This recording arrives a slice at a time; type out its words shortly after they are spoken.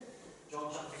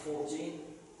14.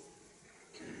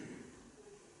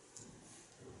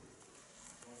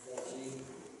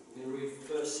 We read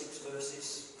first 6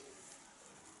 verses.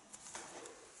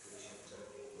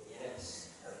 Yes.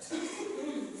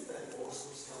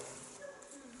 Awesome stuff.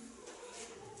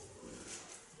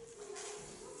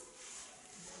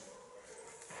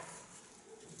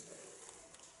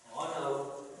 Now, I know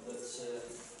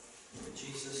that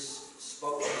Jesus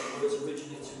spoke these words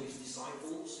originally to his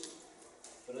disciples,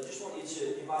 but I just want you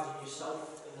to imagine yourself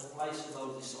in the place of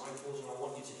those disciples, and I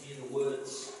want you to hear the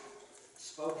words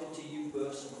spoken to you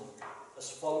personally as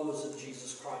followers of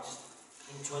Jesus Christ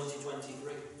in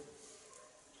 2023.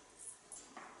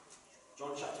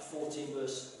 John chapter 14,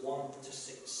 verse 1 to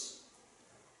 6.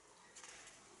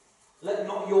 Let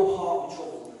not your heart be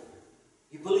troubled.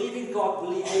 You believe in God,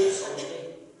 believe also in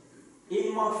me.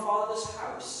 In my Father's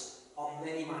house are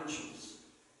many mansions,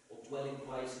 or dwelling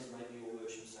places, maybe your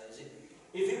version says it.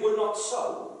 If it were not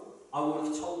so, I would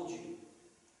have told you.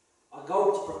 I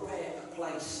go to prepare a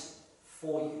place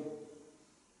for you.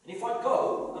 And if I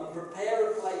go and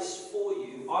prepare a place for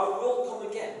you, I will come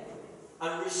again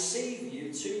and receive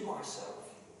you to myself,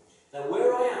 that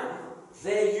where I am,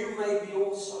 there you may be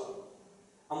also.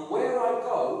 And where I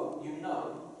go, you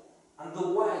know, and the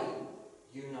way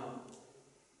you know.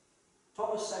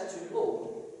 Thomas said to him,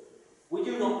 Lord, we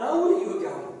do not know where you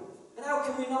are going, and how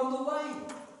can we know the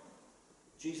way?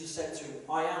 Jesus said to him,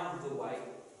 I am the way,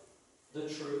 the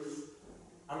truth,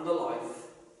 and the life.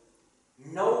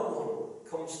 No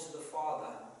one comes to the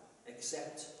Father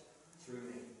except through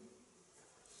me.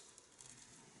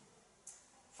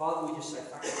 Father, we just say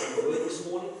thank you for your word this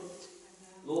morning.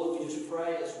 Lord, we just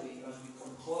pray as we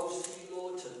come close to you,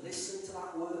 Lord, to listen to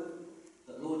that word,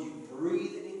 that, Lord, you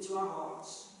breathe it into our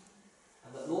hearts,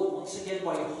 and that, Lord, once again,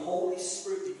 by your Holy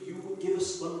Spirit, that you will give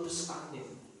us understanding.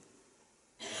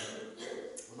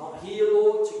 We're not here,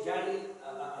 Lord, to gain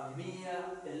a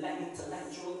mere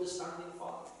intellectual understanding,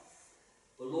 Father,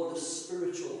 but, Lord, a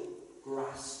spiritual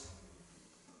grasp.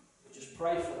 We just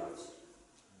pray for that.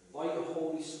 By your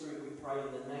Holy Spirit, we pray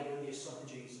in the name of your Son,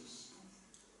 Jesus.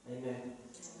 Amen. Amen.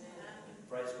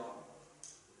 Praise God.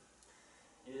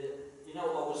 You know,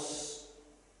 I was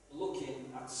looking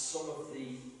at some of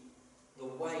the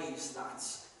ways that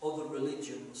other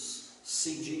religions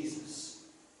see Jesus.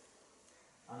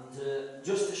 And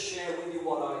just to share with you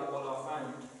what I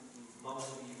found,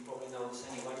 most of you probably know this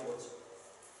anyway,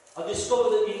 but I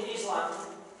discovered that in Islam,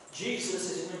 Jesus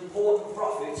is an important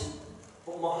prophet,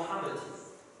 but Muhammad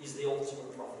is the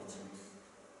ultimate prophet.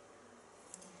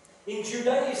 In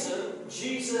Judaism,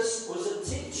 Jesus was a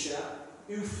teacher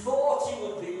who thought he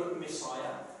would be the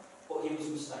Messiah, but he was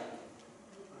mistaken.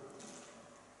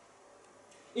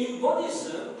 In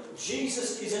Buddhism,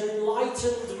 Jesus is an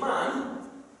enlightened man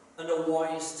and a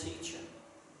wise teacher.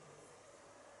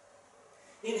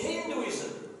 In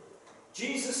Hinduism,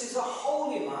 Jesus is a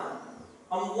holy man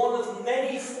and one of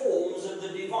many forms of the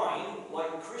divine,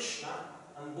 like Krishna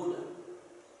and Buddha.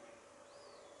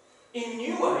 In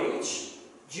New Age,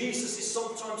 Jesus is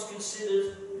sometimes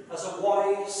considered as a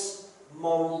wise,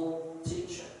 moral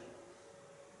teacher.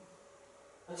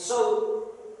 And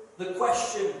so the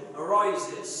question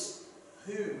arises,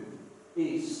 who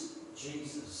is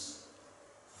Jesus?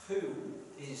 Who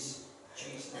is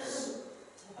Jesus?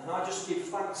 And I just give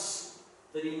thanks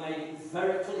that he made it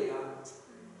very clear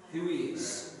who he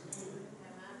is.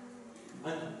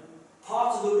 And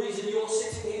part of the reason you're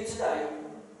sitting here today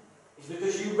is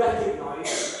because you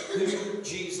recognise who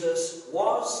Jesus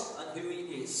was and who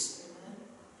he is.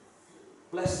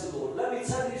 Bless the Lord. Let me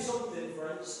tell you something,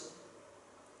 friends.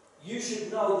 You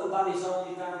should know that that is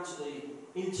only down to the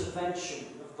intervention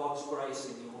of God's grace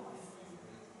in your life.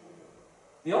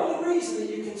 The only reason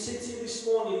that you can sit here this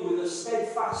morning with a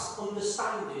steadfast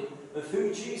understanding of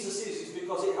who Jesus is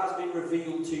because it has been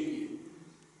revealed to you.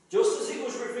 Just as it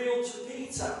was revealed to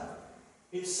Peter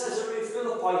in Caesarea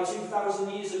Philippi 2,000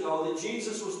 years ago, that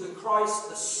Jesus was the Christ,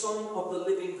 the Son of the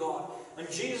living God. And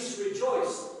Jesus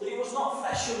rejoiced that it was not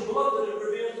flesh and blood that had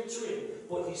revealed it to him,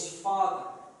 but his Father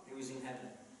who is in heaven.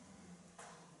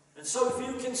 And so if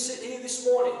you can sit here this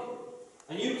morning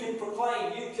and you can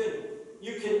proclaim,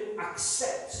 you can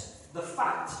accept the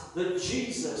fact that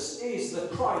Jesus is the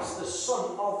Christ, the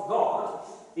Son of God,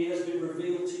 it has been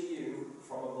revealed to you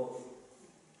from above.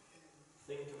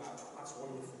 Think about that. That's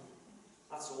wonderful.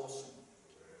 That's awesome.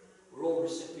 We're all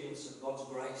recipients of God's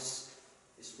grace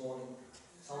this morning.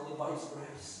 It's only by his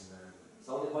grace. It's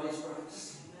only by his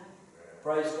grace.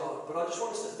 Praise God. But I just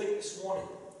want us to think this morning,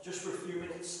 just for a few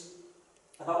minutes,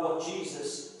 about what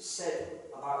Jesus said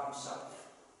about himself.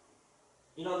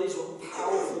 You know, these were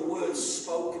powerful words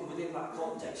spoken within that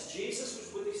context. Jesus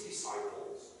was with his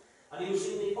disciples. And he was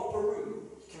in the upper room.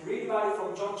 You can read about it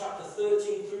from John chapter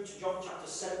 13 through to John chapter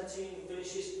 17. It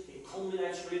finishes, it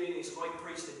culminates really in his high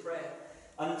priestly prayer.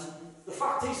 And the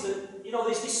fact is that, you know,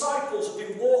 these disciples have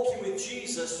been walking with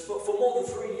Jesus for more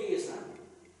than 3 years now.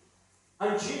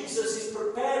 And Jesus is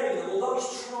preparing them, although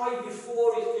he's tried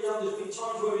before, you know, there's been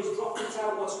times where he's dropped it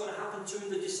out what's going to happen to him.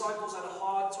 The disciples had a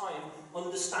hard time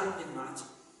understanding that.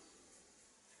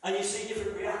 And you see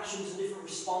different reactions and different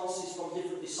responses from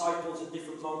different disciples at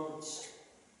different moments.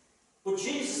 But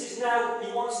Jesus is now,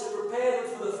 he wants to prepare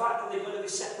them for the fact that they're going to be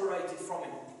separated from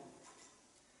him.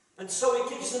 And so he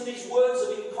gives them these words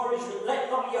of encouragement. Let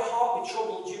not your heart be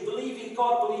troubled. You believe in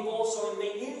God, believe also in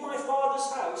me. In my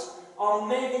Father's house are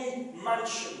many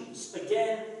mansions.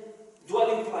 Again,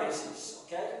 dwelling places.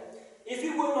 Okay? If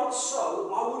it were not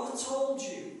so, I would have told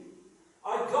you.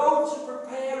 I go to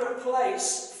prepare a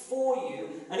place for you.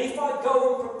 And if I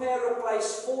go and prepare a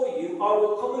place for you, I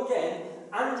will come again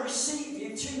and receive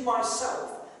you to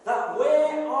myself, that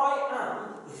where I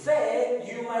am, there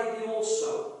you may be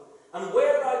also. And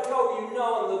where I go, you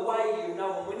know, and the way you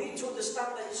know. And we need to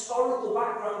understand the historical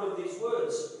background of these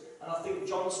words. And I think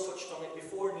John's touched on it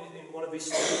before in one of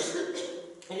his studies.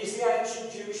 And it's the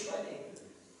ancient Jewish wedding.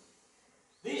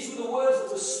 These were the words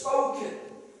that were spoken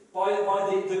by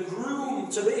the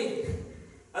groom-to-be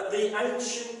at the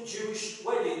ancient Jewish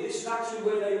wedding. This is actually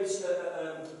where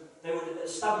they would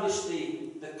establish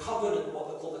the covenant, what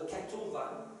they call the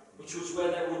ketubah, which was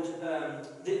where they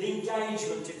would, the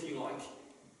engagement, if you like.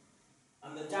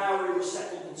 And the dowry was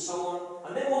settled and so on.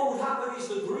 And then what would happen is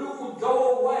the groom would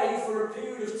go away for a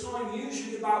period of time,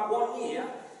 usually about 1 year,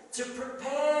 to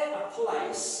prepare a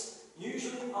place,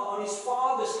 usually on his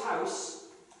father's house.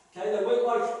 Okay, they weren't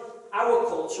like our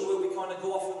culture where we kind of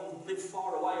go off and live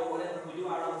far away or whatever and we do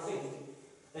our own thing.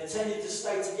 They tended to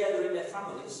stay together in their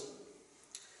families.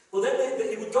 Well, then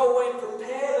he would go away and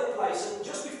prepare the place, and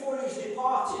just before he was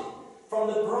departing from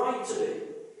the bride-to-be,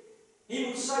 he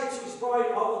would say to his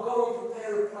bride, I will go and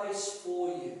prepare a place for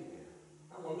you. Isn't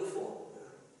that wonderful?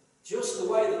 Just the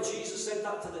way that Jesus said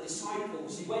that to the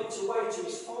disciples. He went away to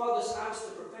his Father's house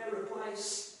to prepare a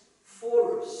place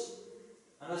for us.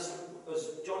 And as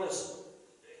John has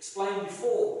explained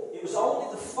before, it was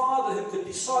only the Father who could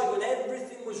decide when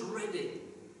everything was ready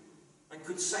and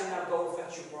could say, now go and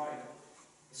fetch your bride.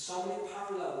 There's so many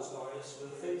parallels, guys,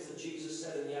 with the things that Jesus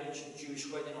said in the ancient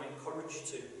Jewish wedding. I encourage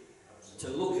you to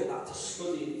look at that, to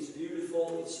study it. It's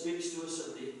beautiful. It speaks to us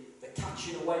of the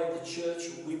catching away of the church,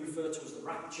 what we refer to as the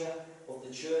rapture of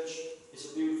the church.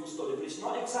 It's a beautiful study, but it's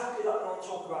not exactly that I want to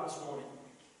talk about this morning,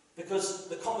 because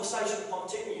the conversation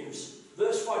continues.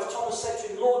 Verse 5, Thomas said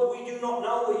to him, Lord, we do not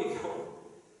know where you're going,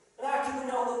 and how can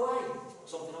we know the way?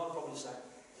 Something I'd probably say.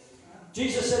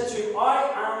 Jesus said to him,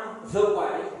 I am the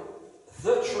way,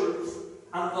 the truth,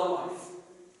 and the life.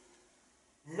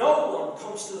 No one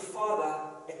comes to the Father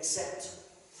except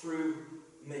through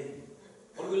me.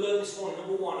 What do we learn this morning?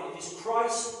 Number one, it is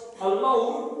Christ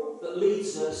alone that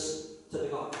leads us to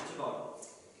God.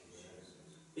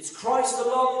 It's Christ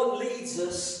alone that leads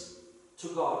us to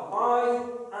God. I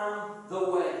am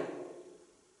the way.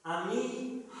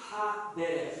 Ani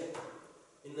ha-derech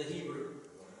in the Hebrew.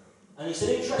 And it's an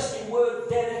interesting word,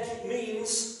 derech. It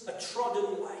means a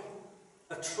trodden way,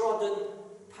 a trodden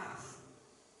path.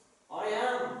 I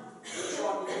am the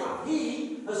trodden path.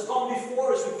 He has gone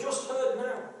before us. We've just heard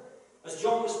now. As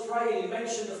John was praying, he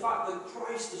mentioned the fact that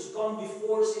Christ has gone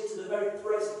before us into the very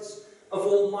presence of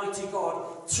Almighty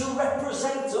God to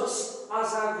represent us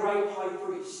as our great high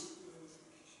priest.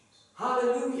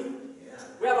 Hallelujah.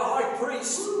 We have a high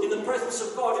priest in the presence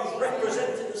of God who's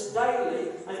representing us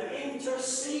daily and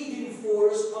interceding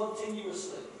for us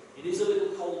continuously. It is a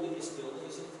little cold in this building,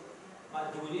 isn't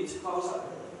it? Do we need to close that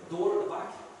door at the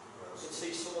back? You can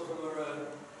see some of them are,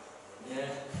 yeah.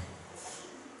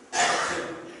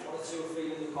 One or two are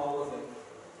feeling the cold, I think.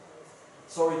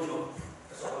 Sorry, John.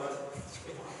 That's all right.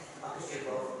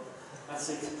 That's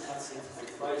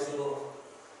it. Praise the Lord.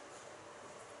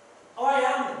 I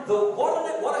am the,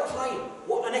 what a claim.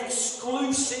 What an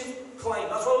exclusive claim.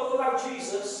 That's what I love about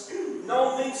Jesus.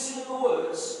 No mincing of the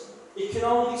words. He can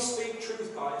only speak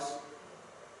truth, guys.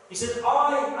 He said,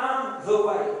 I am the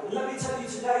way. And let me tell you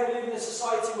today, we live in a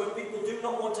society where people do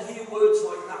not want to hear words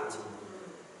like that.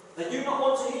 They do not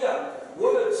want to hear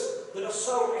words that are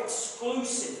so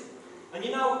exclusive. And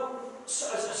you know,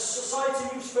 as a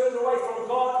society moves further away from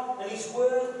God and His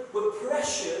Word, we're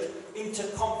pressured into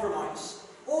compromise.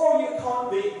 Or you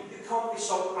can't be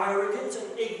so arrogant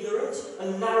and ignorant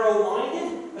and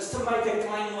narrow-minded as to make a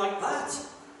claim like that.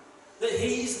 That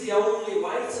He's the only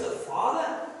way to the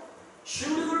Father.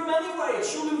 Surely there are many ways.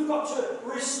 Surely we've got to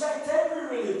respect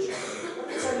every religion. Let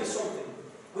me tell you something.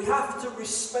 We have to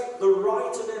respect the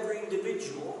right of every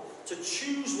individual to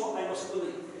choose what they must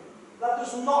believe. That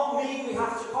does not mean we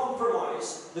have to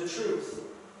compromise the truth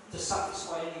to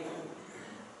satisfy anyone.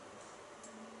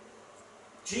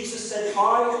 Jesus said,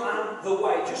 I am the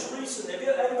way. Just recently, have you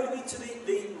ever been to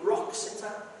the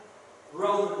Wroxeter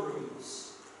Roman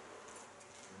ruins?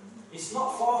 It's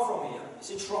not far from here.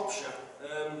 It's in Shropshire.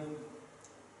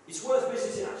 It's worth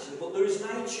visiting actually, but there is an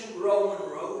ancient Roman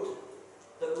road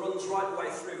that runs right the way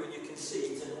through, and you can see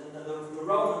it. And the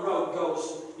Roman road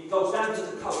goes down to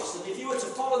the coast. And if you were to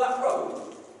follow that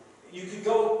road, you could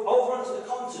go over onto the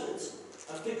continent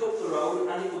and pick up the road,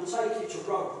 and it will take you to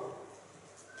Rome.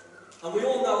 And we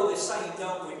all know this saying,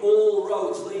 don't we? All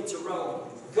roads lead to Rome.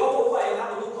 Go away and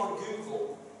have a look on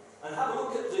Google, and have a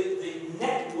look at the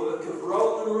network of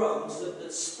Roman roads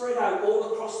that spread out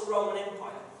all across the Roman Empire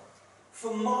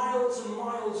for miles and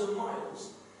miles and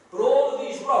miles. But all of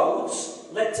these roads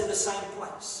led to the same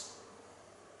place.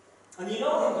 And you know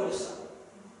what I'm going to say?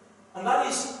 And that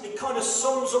is, it kind of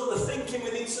sums up the thinking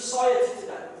within society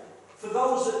today. For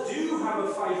those that do have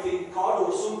a faith in God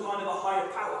or some kind of a higher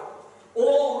power,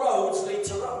 all roads lead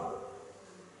to Rome.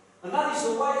 And that is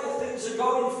the way that things are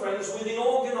going, friends, within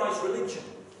organised religion.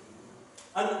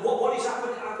 And what is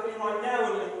happening right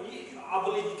now, and I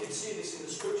believe you can see this in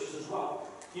the scriptures as well.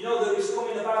 You know, there is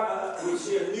coming about, we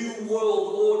see a new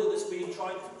world order that's being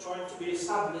trying to be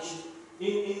established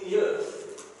in the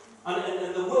earth.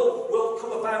 And the world will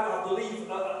come about, I believe,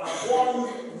 a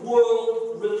one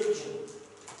world religion,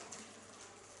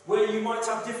 where you might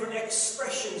have different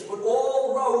expressions, but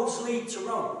all roads lead to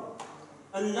Rome.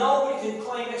 And nobody can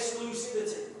claim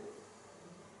exclusivity.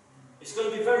 It's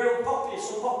going to be very unpopular. It's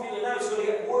unpopular now. It's going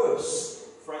to get worse,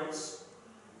 friends.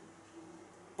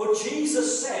 But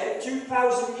Jesus said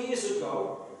 2,000 years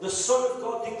ago, the Son of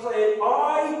God declared,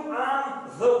 I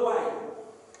am the way.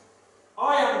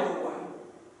 I am the way.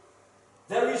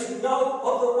 There is no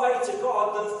other way to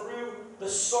God than through the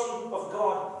Son of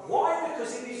God. Why?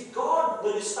 Because it is God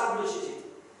that establishes it.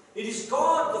 It is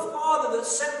God, the Father, that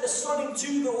sent the Son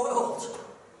into the world.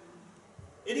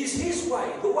 It is His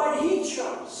way, the way He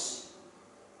chose.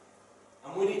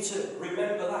 And we need to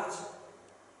remember that.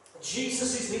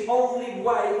 Jesus is the only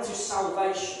way to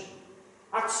salvation.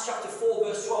 Acts chapter 4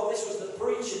 verse 12, this was the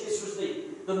preaching, this was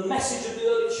the message of the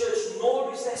early church.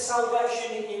 Nor is there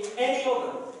salvation in any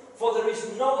other, for there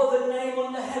is no other name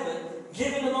under heaven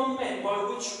given among men by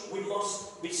which we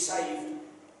must be saved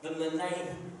than the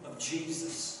name of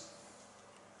Jesus.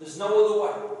 There's no other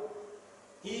way.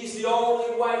 He is the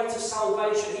only way to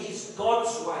salvation. He is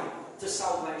God's way to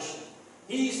salvation.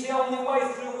 He is the only way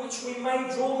through which we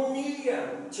may draw near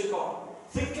to God.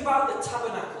 Think about the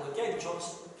tabernacle. Again, John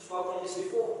spoke on this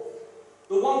before.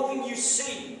 The one thing you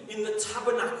see in the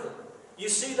tabernacle, you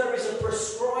see there is a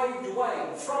prescribed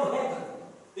way from heaven.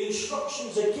 The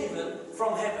instructions are given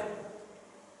from heaven.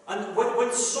 And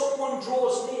when someone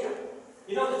draws near,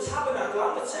 you know, the tabernacle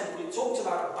and the temple, it talks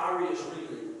about barriers,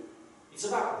 really. It's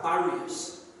about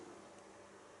barriers.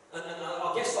 And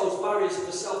I guess those barriers are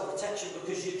for self-protection,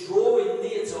 because you're drawing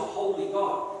near to a holy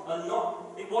God,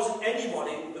 and it wasn't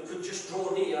anybody that could just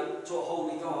draw near to a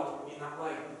holy God in that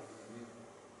way.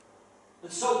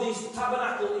 And so these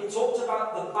tabernacle, it talked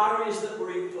about the barriers that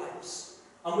were in place.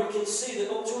 And we can see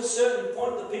that up to a certain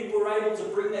point the people were able to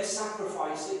bring their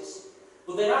sacrifices.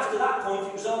 But then after that point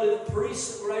it was only the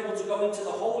priests that were able to go into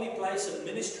the holy place and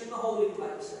minister in the holy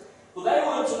place. But they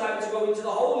weren't allowed to go into the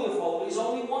Holy of Holies.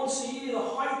 Only once a year the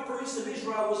high priest of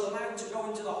Israel was allowed to go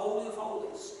into the Holy of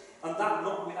Holies. And that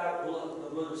not without blood, the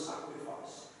blood of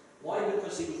sacrifice. Why?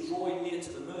 Because he was drawing near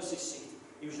to the mercy seat.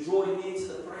 He was drawing near to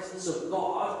the presence of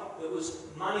God that was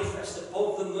manifest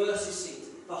above the mercy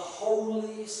seat, the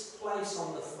holiest place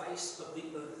on the face of the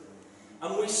earth.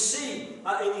 And we see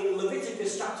in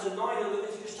Leviticus chapter 9 and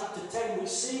Leviticus chapter 10, we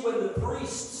see when the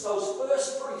priests, those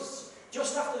first priests,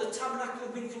 just after the tabernacle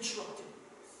had been constructed,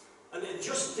 and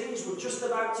just things were just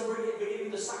about to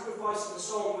begin the sacrifice and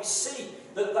so on, we see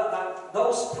that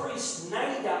those priests,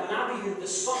 Nadab and Abihu, the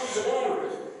sons of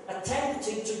Aaron,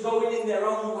 attempted to go in their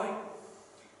own way.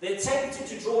 They attempted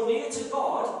to draw near to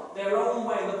God their own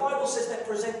way. And the Bible says they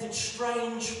presented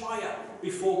strange fire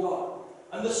before God.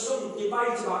 And there's some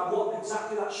debate about what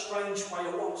exactly that strange fire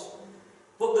was.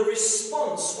 But the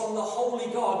response from the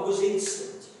holy God was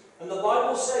instant. And the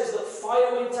Bible says that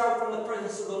fire went out from the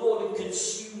presence of the Lord and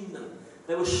consumed them.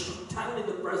 They were struck down in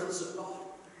the presence of God.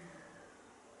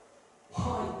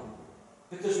 Why?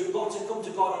 Because we've got to come to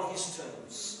God on His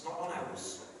terms, not on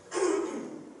ours.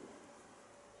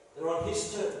 They're on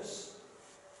His terms.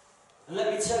 And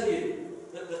let me tell you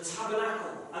that the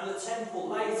tabernacle and the temple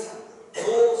later,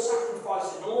 all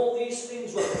sacrifices and all these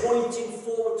things were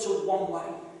one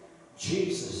way.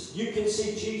 Jesus. You can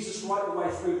see Jesus right the way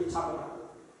through the tabernacle.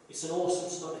 It's an awesome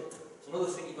study. It's another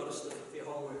thing you've got to study for your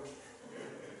homework.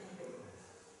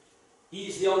 He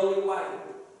is the only way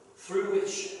through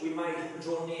which we may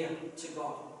draw near to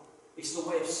God. It's the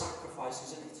way of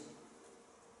sacrifice, isn't it?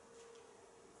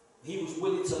 He was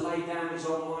willing to lay down his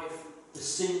own life, the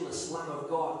sinless Lamb of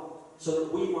God, so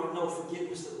that we might know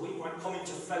forgiveness, that we might come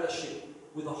into fellowship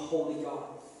with a holy God.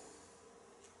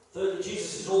 Thirdly,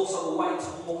 Jesus is also the way to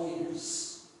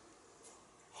holiness.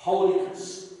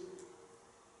 Holiness.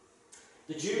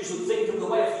 The Jews would think of the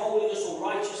way of holiness or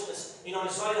righteousness in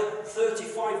Isaiah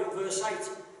 35 and verse 8.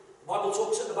 The Bible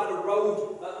talks about a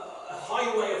road, a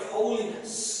highway of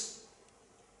holiness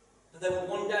that they would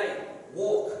one day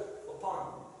walk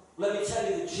upon. Let me tell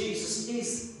you that Jesus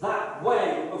is that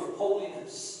way of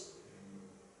holiness.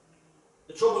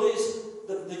 The trouble is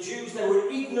that the Jews, they were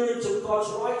ignorant of God's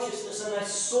righteousness, and they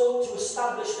sought to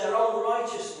establish their own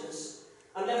righteousness,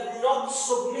 and they were not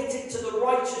submitted to the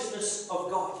righteousness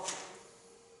of God.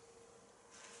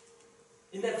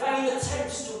 In their vain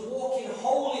attempts to walk in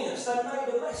holiness, they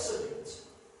made a mess of it.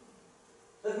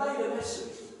 They've made a mess of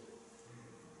it.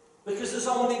 Because there's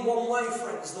only one way,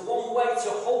 friends. The one way to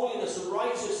holiness and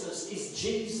righteousness is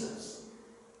Jesus.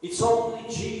 It's only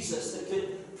Jesus that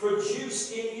can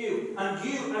produce in you, and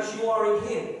you as you are in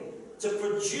him, to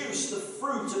produce the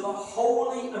fruit of a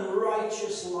holy and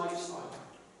righteous lifestyle.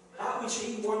 That which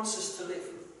he wants us to live.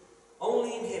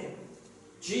 Only in him.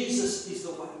 Jesus is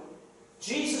the way.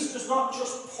 Jesus does not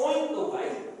just point the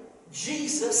way.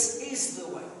 Jesus is the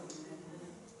way.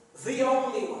 The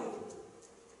only way.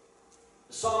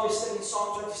 The psalmist said in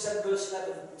Psalm 27 verse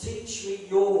 11, teach me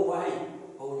your way,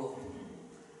 O Lord.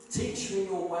 Teach me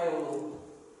your way, O Lord.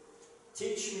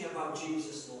 Teach me about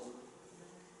Jesus, Lord.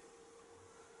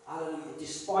 Hallelujah.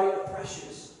 Despite the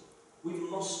pressures, we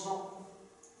must not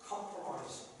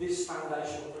compromise this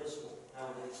foundational principle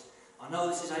nowadays. I know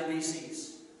this is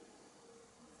ABCs,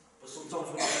 but sometimes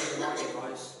we're not doing it right,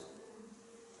 guys.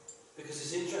 Because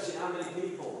it's interesting how many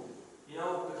people,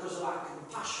 because of our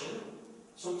compassion,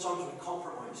 sometimes we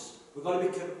compromise. We've got to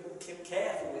be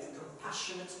careful with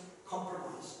compassionate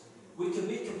compromise. We can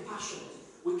be compassionate.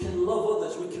 We can love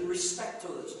others. We can respect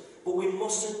others. But we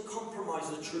mustn't compromise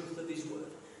the truth of his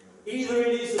word. Either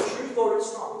it is the truth or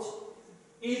it's not.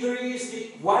 Either he is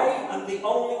the way and the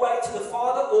only way to the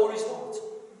Father, or he's not.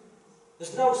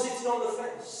 There's no sitting on the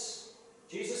fence.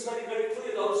 Jesus made it very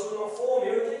clear, those who are not for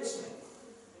me are against me.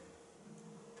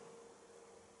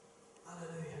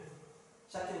 Hallelujah.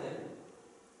 Secondly,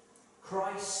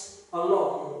 Christ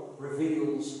alone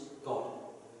reveals God.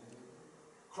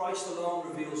 Christ alone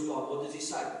reveals God. What does he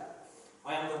say?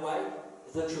 I am the way,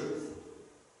 the truth.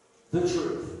 The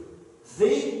truth.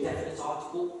 The definite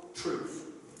article, truth.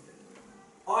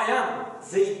 I am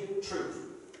the truth.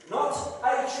 Not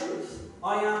a truth.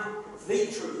 I am the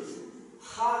truth.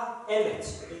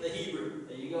 Ha-emet in the Hebrew.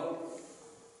 There you go.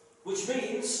 Which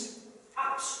means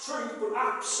truth, but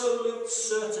absolute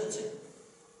certainty.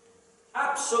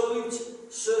 Absolute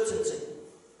certainty.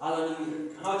 Hallelujah.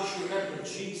 And I just remember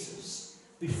Jesus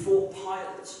before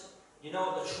Pilate,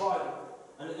 at the trial.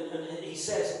 And he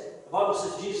says, the Bible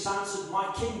says, Jesus answered,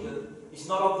 my kingdom is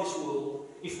not of this world.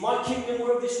 If my kingdom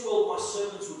were of this world, my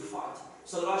servants would fight,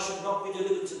 so that I should not be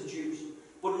delivered to the Jews.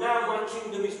 But now my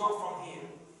kingdom is not from here.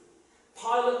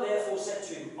 Pilate therefore said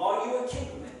to him, are you a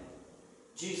king then?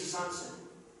 Jesus answered,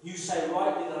 you say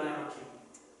rightly that I am a king.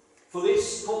 For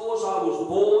this cause I was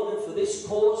born, and for this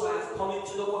cause I have come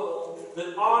into the world,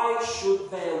 that I should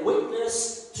bear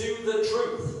witness to the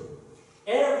truth.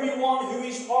 Everyone who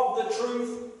is of the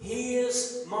truth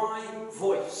hears my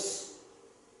voice.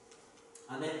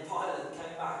 And then Pilate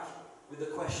came back with the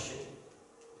question,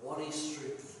 what is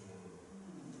truth?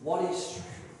 What is truth?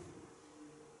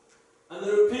 And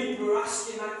there are people who are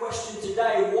asking that question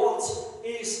today, what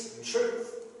is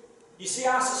truth? You see,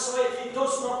 our society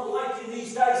does not like, in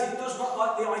these days, it does not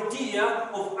like the idea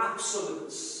of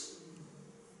absolutes.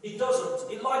 It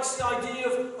doesn't. It likes the idea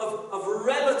of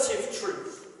relative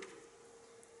truth.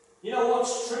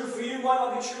 What's true for you might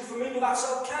not be true for me, but that's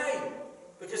okay.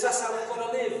 Because that's how we've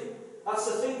got to live. That's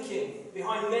the thinking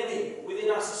behind many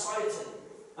within our society.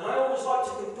 And I always like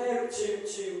to compare it to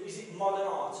is it modern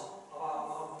art?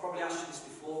 I've probably asked you this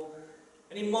before.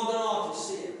 Any modern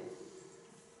artists here?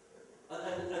 And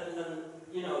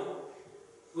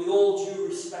with all due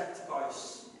respect,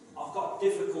 guys, I've got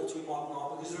difficulty with modern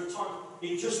art because there are times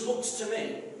it just looks to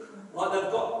me like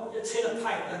they've got a tin of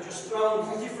paint and just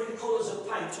thrown different colours of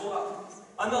paint all up.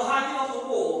 And they'll hang it on the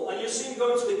wall, and you see them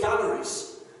go into the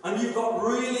galleries, and you've got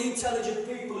really intelligent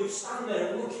people who stand there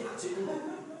and looking at it, and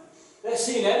they're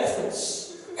seeing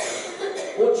elephants.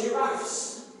 Or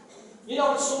giraffes. You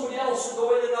know, and somebody else will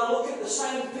go in and they'll look at the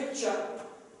same picture.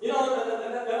 You know,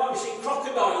 and they might be seeing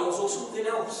crocodiles or something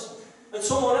else. And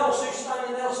someone else who's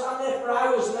standing there will stand there for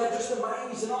hours and they're just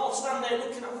amazed, and I'll stand there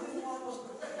looking at them.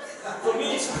 For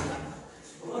me, it's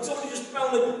like somebody just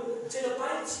found a tin of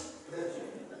paint.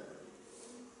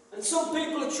 And some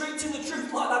people are treating the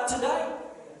truth like that today.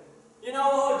 You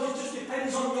know, it just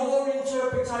depends on your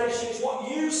interpretation. It's what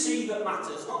you see that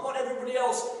matters, not what everybody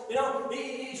else. You know,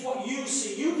 it's what you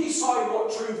see. You decide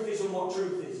what truth is and what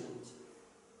truth isn't.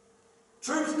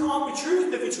 Truth can't be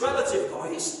truth if it's relative,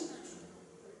 guys.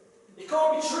 It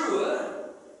can't be truer,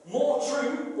 more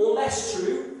true, or less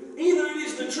true. Either it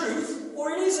is the truth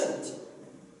or it isn't.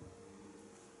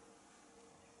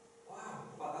 Wow,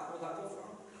 where'd that come from?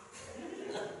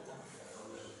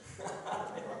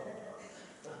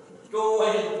 Go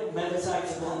away and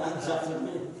meditate upon that this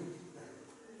afternoon.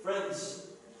 Friends,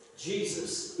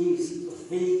 Jesus is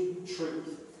the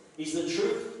truth. He's the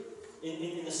truth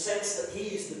in the sense that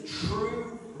he is the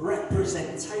true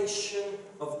representation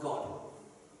of God.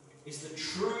 He's the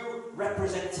true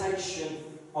representation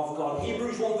of God.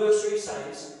 Hebrews 1 verse 3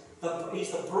 says that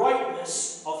he's the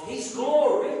brightness of his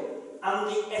glory and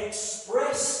the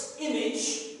express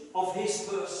image of his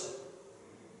person.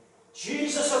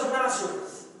 Jesus of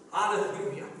Nazareth.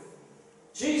 Hallelujah.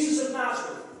 Jesus of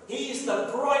Nazareth. He is the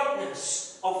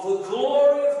brightness of the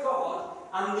glory of God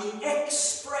and the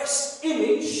express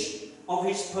image of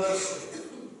his person.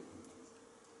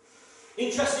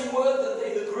 Interesting word that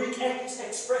in the Greek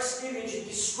express image, it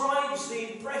describes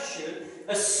the impression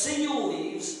a seal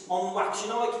leaves on wax. You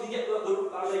know, like if you get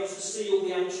how they used to seal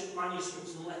the ancient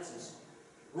manuscripts and letters,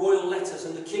 royal letters,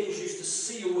 and the kings used to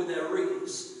seal with their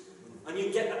rings. And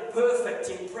you get a perfect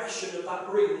impression of that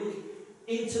ring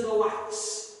into the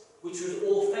wax, which would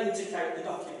authenticate the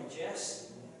document,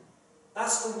 yes?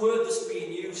 That's the word that's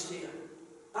being used here.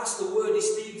 That's the word,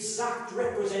 it's the exact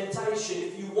representation.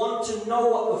 If you want to know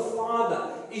what the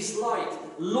Father is like,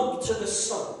 look to the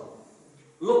Son.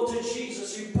 Look to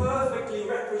Jesus, who perfectly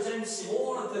represents him.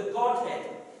 All of the Godhead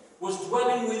was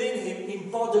dwelling within him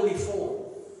in bodily form.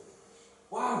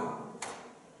 Wow.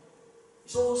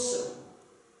 It's awesome.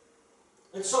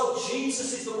 And so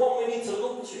Jesus is the one we need to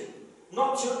look to.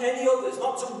 Not to any others,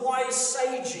 not to wise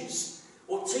sages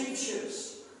or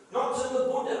teachers, not to the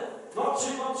Buddha, not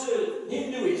to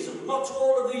Hinduism, not to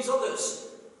all of these others,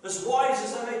 as wise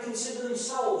as they may consider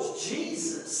themselves.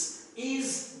 Jesus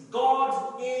is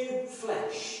God in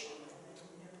flesh.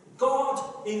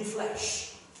 God in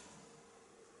flesh.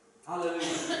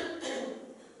 Hallelujah.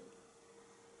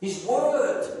 His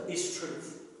word is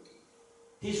truth.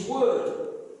 His word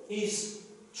is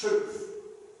truth.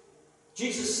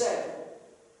 Jesus said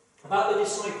about the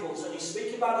disciples, and he's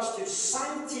speaking about us to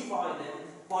sanctify them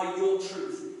by your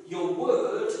truth. Your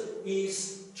word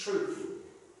is truth.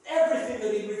 Everything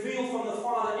that he revealed from the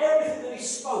Father, everything that he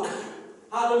spoke,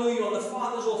 hallelujah, on the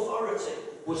Father's authority,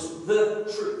 was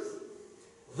the truth.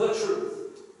 The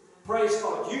truth. Praise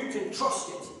God. You can trust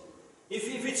it.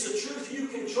 If it's the truth, you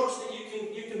can trust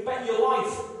it. You can bet your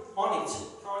life on it,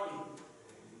 can't you?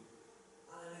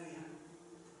 Hallelujah.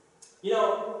 You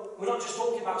know, we're not just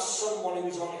talking about someone who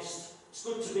is honest. It's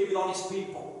good to be with honest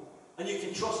people, and you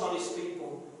can trust honest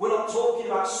people. We're not talking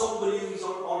about somebody who is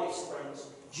honest, friends.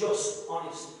 Just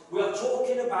honest. We are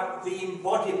talking about the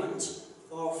embodiment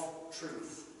of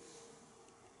truth.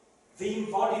 The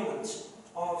embodiment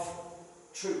of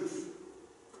truth.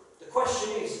 The question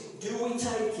is, do we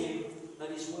take him at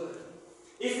his word?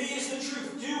 If he is the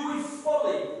truth, do we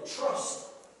fully trust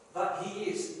that he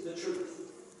is the truth?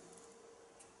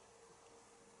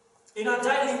 In our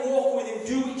daily walk with him,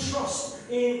 do we trust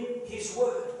in his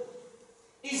word?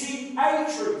 Is he a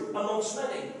truth amongst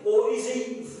many? Or is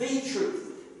he the truth?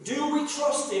 Do we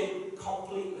trust him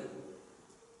completely?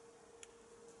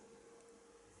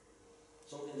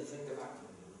 Something to think about.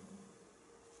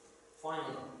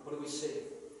 Finally, what do we see?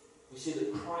 We see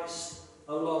that Christ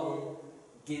alone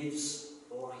gives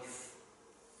life.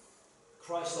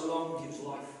 Christ alone gives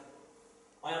life.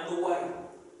 I am the way,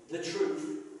 the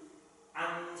truth,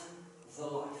 and the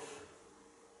life.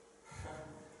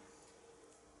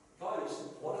 Guys,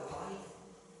 what a claim.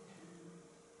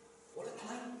 What a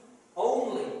claim.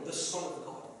 Only the Son of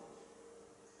God.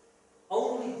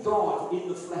 Only God in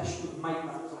the flesh could make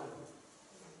that claim.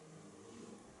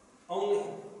 Only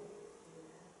him.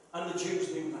 And the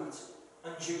Jews knew that.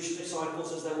 And Jewish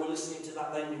disciples, as they were listening to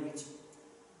that, they knew it.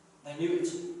 They knew it.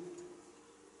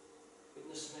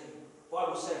 Goodness me. The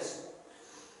Bible says,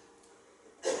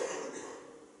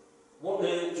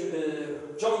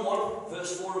 John 1,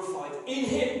 verse 4 and 5, in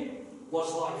him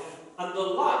was life, and the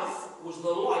life was the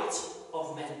light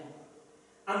of men.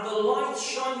 And the light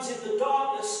shines in the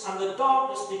darkness, and the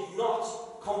darkness did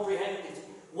not comprehend it.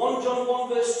 1 John 1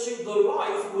 verse 2, the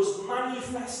life was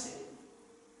manifested.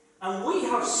 And we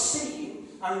have seen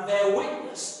and bear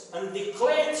witness and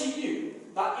declare to you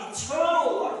that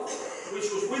eternal life,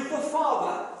 which was with the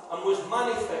Father and was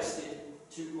manifested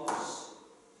to us.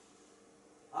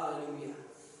 Hallelujah.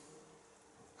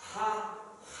 Ha,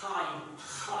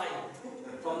 hi,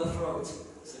 from the throat.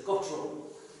 It's a guttural.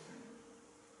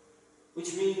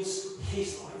 Which means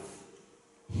his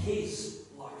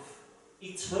life,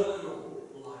 eternal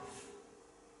life.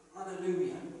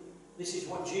 Hallelujah. This is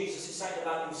what Jesus is saying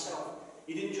about himself.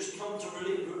 He didn't just come to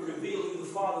reveal who the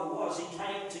Father was. He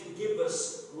came to give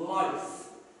us life.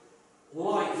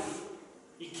 Life.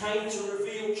 He came to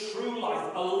reveal true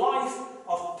life. A life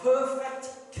of perfect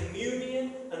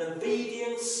communion and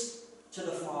obedience to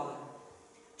the Father.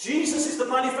 Jesus is the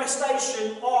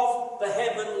manifestation of the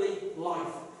heavenly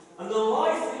life. And the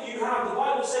life that you have, the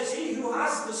Bible says, he who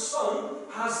has the Son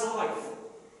has life.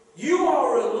 You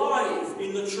are alive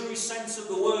in the truest sense of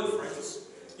the word, friends.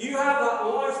 You have that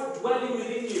life dwelling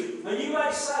within you. And you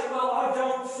may say, well, I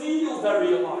don't feel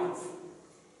very alive.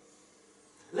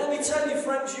 Let me tell you,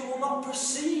 friends, you will not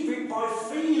perceive it by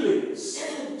feelings.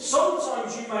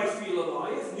 Sometimes you may feel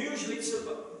alive. Usually it's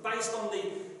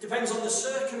depends on the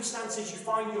circumstances you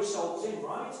find yourselves in,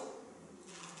 right?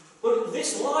 But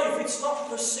this life, it's not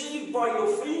perceived by your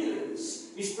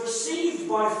feelings. It's perceived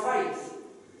by faith.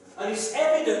 And it's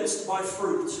evidenced by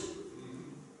fruit.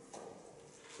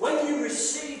 When you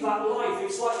receive that life,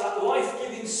 it's like that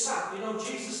life-giving sap. You know,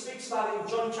 Jesus speaks about it in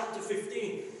John chapter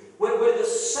 15, where the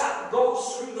sap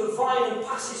goes through the vine and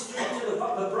passes through to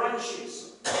the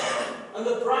branches. And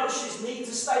the branches need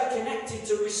to stay connected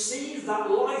to receive that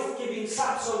life-giving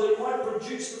sap so that it might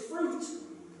produce the fruit.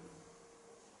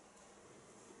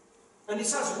 And it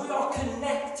says we are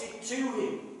connected to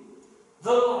him.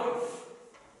 The life.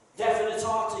 Definite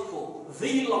article.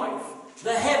 The life.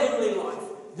 The heavenly life.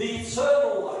 The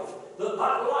eternal life. That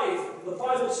life, the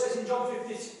Bible says in John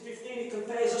 15, it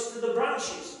compares us to the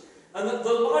branches. And that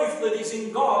the life that is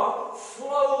in God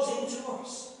flows into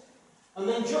us. And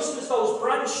then just as those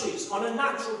branches on a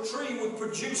natural tree would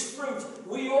produce fruit,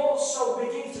 we also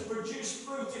begin to produce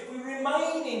fruit if we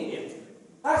remain in him.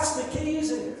 That's the key,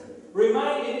 isn't it?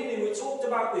 Remaining in him. We talked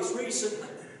about this recently.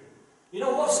 You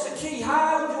know, what's the key?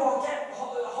 How do I get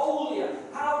holier?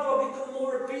 How do I become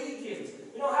more obedient?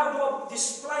 You know, how do I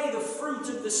display the fruit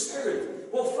of the Spirit?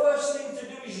 Well, first thing to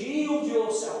do is yield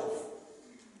yourself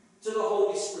to the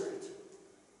Holy Spirit.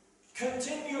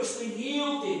 Continuously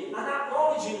yielding and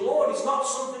acknowledging, Lord, it's not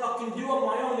something I can do on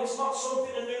my own. It's not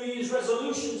something a New Year's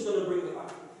resolution is going to bring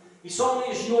about. It's only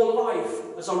as your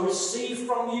life, as I receive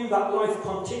from you that life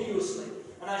continuously,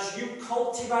 and as you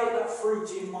cultivate that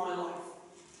fruit in my life.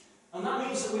 And that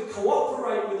means that we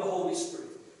cooperate with the Holy Spirit.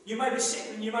 You may be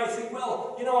sitting and you may think,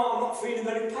 well, you know, I'm not feeling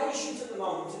very patient at the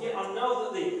moment. And yet I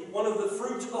know that one of the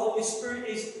fruit of the Holy Spirit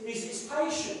is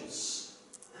patience.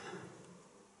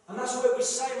 And that's where we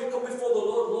say, we come before the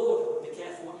Lord, Lord, be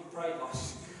careful what you pray,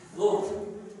 guys. Lord,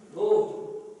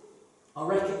 I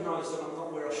recognise that I'm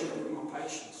not where I should be with my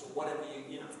patience, or whatever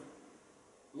you know.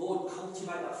 Lord,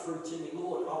 cultivate that fruit in me.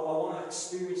 Lord, I want to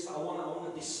experience that. I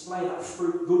want to display that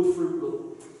fruit, good fruit,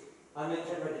 Lord. And then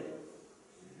get ready.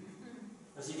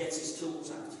 As he gets his tools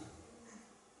out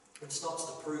and starts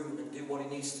to prune and do what he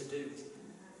needs to do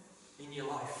in your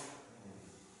life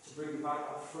to bring about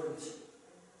that fruit.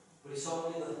 But it's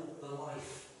only the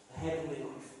life, the heavenly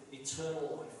life,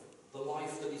 eternal life, the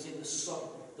life that is in the Son,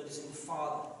 that is in the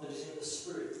Father, that is in the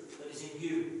Spirit, that is in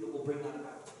you, that will bring that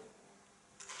about.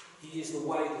 He is the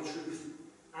way, the truth,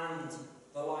 and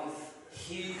the life.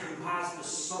 He who has the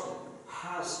Son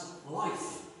has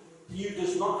life. He who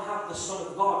does not have the Son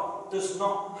of God does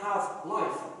not have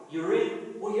life. You're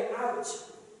in or you're out.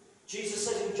 Jesus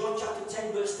says in John chapter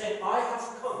 10 verse 10, I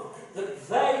have come that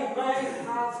they may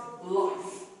have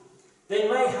life. They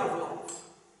may have life.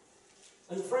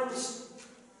 And friends,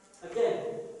 again,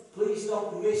 please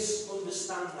don't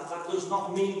misunderstand that. That does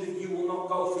not mean that you will not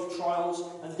go through trials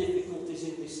and difficulties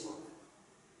in this life.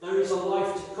 There is a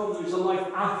life to come. There is a life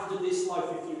after this life,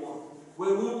 if you want,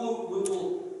 where we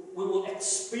will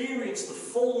experience the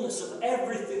fullness of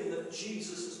everything that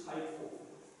Jesus has paid for.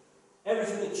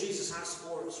 Everything that Jesus has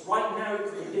for us. Right now it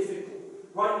can be difficult.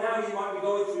 Right now you might be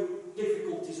going through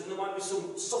difficulties and there might be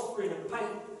some suffering and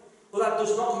pain. But that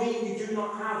does not mean you do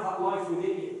not have that life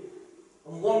within you.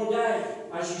 And one day,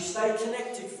 as you stay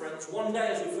connected, friends, one day,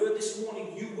 as we've heard this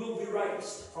morning, you will be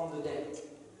raised from the dead.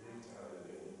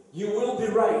 You will be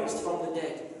raised from the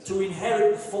dead to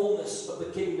inherit the fullness of the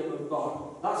kingdom of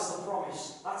God. That's the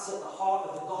promise. That's at the heart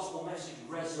of the gospel message.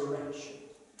 Resurrection.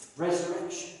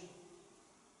 Resurrection.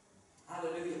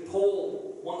 Hallelujah.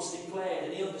 Paul once declared,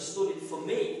 and he understood it, for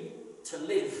me, to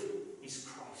live is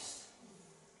Christ.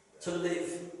 To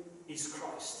live is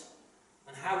Christ.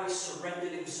 And how he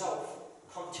surrendered himself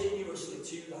continuously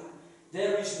to that.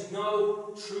 There is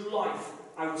no true life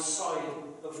outside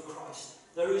of Christ.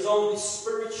 There is only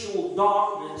spiritual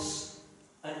darkness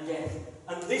and death.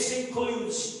 And this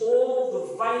includes all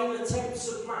the vain attempts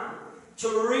of man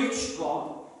to reach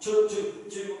God,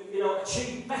 to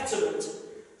achieve betterment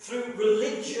through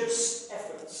religious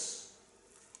efforts.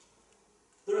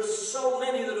 There are so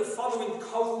many that are following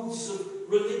codes of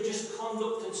religious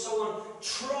conduct and so on,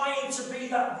 trying to be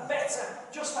that better,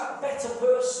 just that better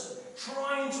person,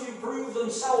 trying to improve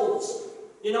themselves,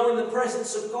 in the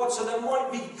presence of God, so they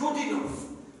might be good enough.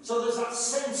 So there's that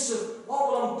sense of,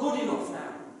 oh, well, I'm good enough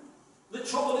now. The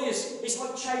trouble is, it's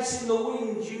like chasing the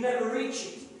wind. You never reach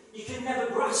it. You can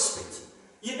never grasp it.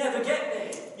 You never get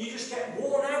there. You just get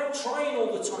worn out trying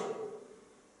all the time.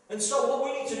 And so what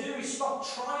we need to do is stop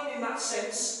trying in that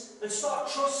sense and start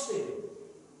trusting.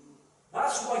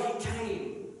 That's why he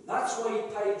came. That's why he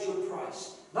paid your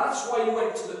price. That's why he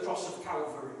went to the cross of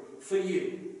Calvary for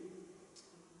you.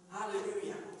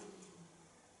 Hallelujah.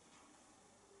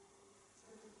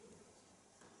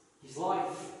 His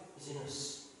life is in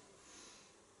us.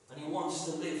 And he wants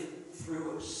to live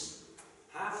through us.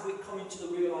 Have we come into the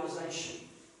realization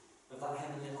of that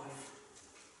heavenly life?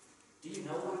 Do you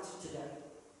know that today?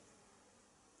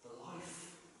 The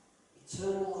life,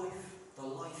 eternal life, the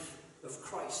life of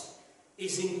Christ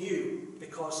is in you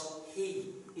because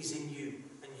he is in you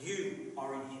and you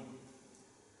are in him.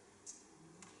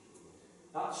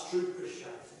 That's true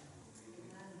Christianity.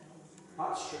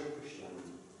 That's true Christianity.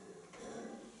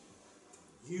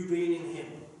 You being in him,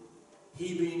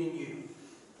 he being in you.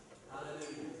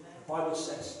 Hallelujah. The Bible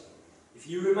says, if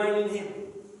you remain in him,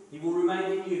 he will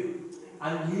remain in you,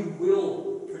 and you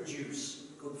will produce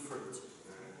good fruit.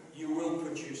 You will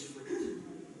produce fruit.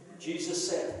 Jesus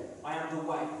said, I am the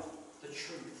way, the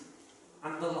truth,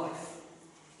 and the life.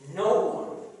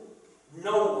 No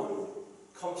one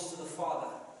comes to the Father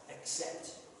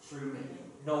except through me.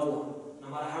 No one. No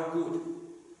matter how good,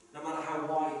 no matter how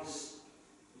wise,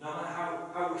 no matter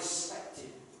how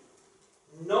respected,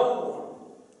 no one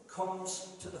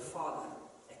comes to the Father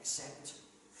except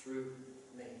through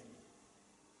me.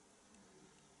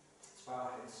 Let's bow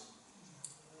our heads.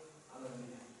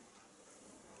 Hallelujah.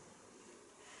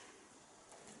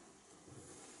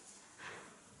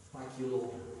 Thank you,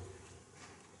 Lord.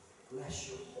 Bless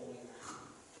your holy name.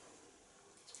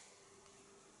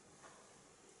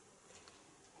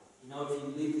 If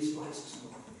you leave this place this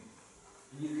morning,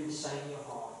 you can say in your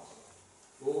heart,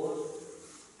 Lord,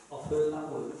 I've heard that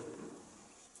word,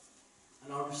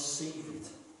 and I receive it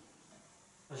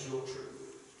as your truth.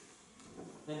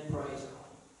 Then praise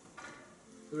God.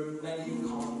 There are many who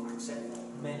can't accept that.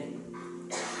 Many.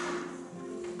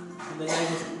 In the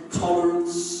name of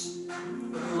tolerance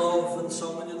and love and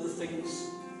so many other things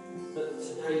that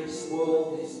today's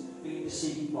world is being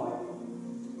deceived by.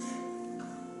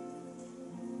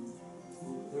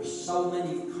 There are so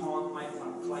many who can't make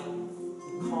that claim,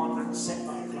 who can't accept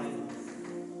that claim.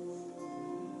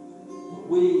 But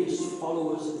we, as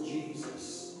followers of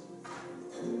Jesus,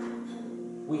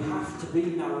 we have to be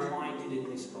narrow-minded in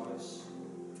this, guys.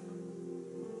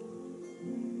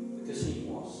 Because he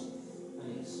was and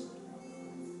is.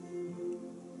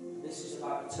 This is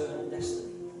about eternal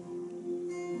destiny.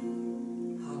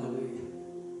 Hallelujah.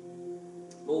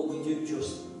 Lord, we do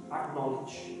just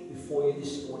acknowledge before you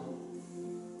this morning,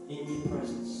 in your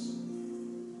presence,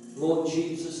 Lord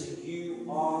Jesus, that you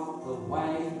are the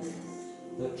way,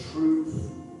 the truth,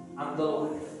 and the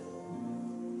life,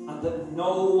 and that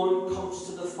no one comes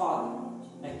to the Father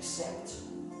except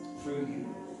through you.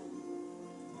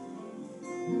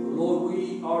 Lord,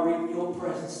 we are in your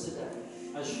presence today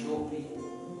as your people.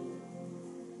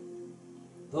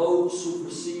 Those who've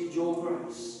received your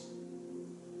grace,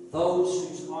 those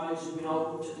whose eyes have been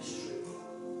opened to this truth,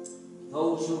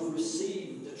 those who've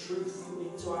received the truth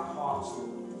into our hearts, Lord.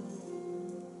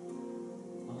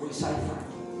 And we say thank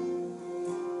you.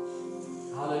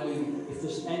 Hallelujah. If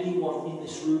there's anyone in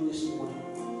this room this morning,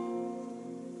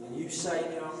 and you say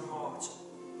in your own heart,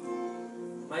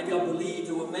 maybe I believe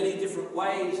there were many different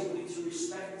ways that we need to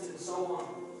respect and so on,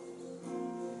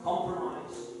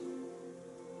 compromise.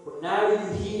 But now you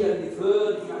hear, you've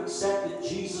heard, you accept that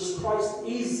Jesus Christ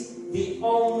is the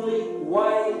only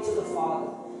way to the Father.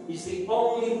 Is the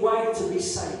only way to be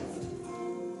saved.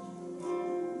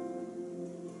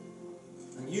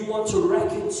 want to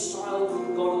reconcile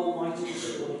with God Almighty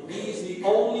this morning, He is the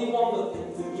only one that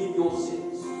can forgive your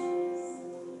sins.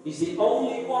 He's the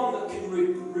only one that can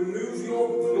remove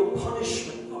your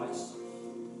punishment, guys.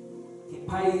 He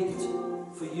paid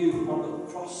for you on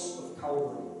the cross of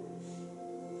Calvary.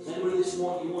 Does anybody this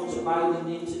morning, you want to bow the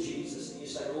knee to Jesus and you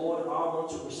say, Lord, I want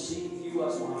to receive you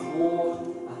as my Lord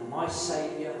and my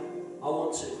Saviour. I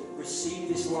want to receive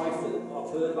this life that I've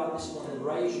heard about this morning.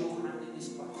 Raise your hand in this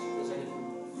place. Does anyone?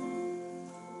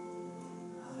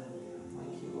 Hallelujah.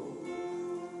 Thank you, Lord.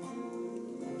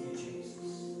 Thank you,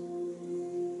 Jesus.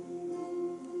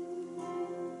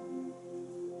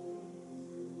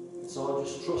 And so I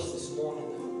just trust this morning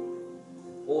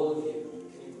that all of you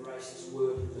can embrace this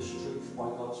word, this truth by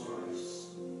God's grace.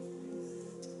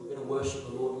 We're going to worship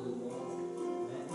the Lord a little more.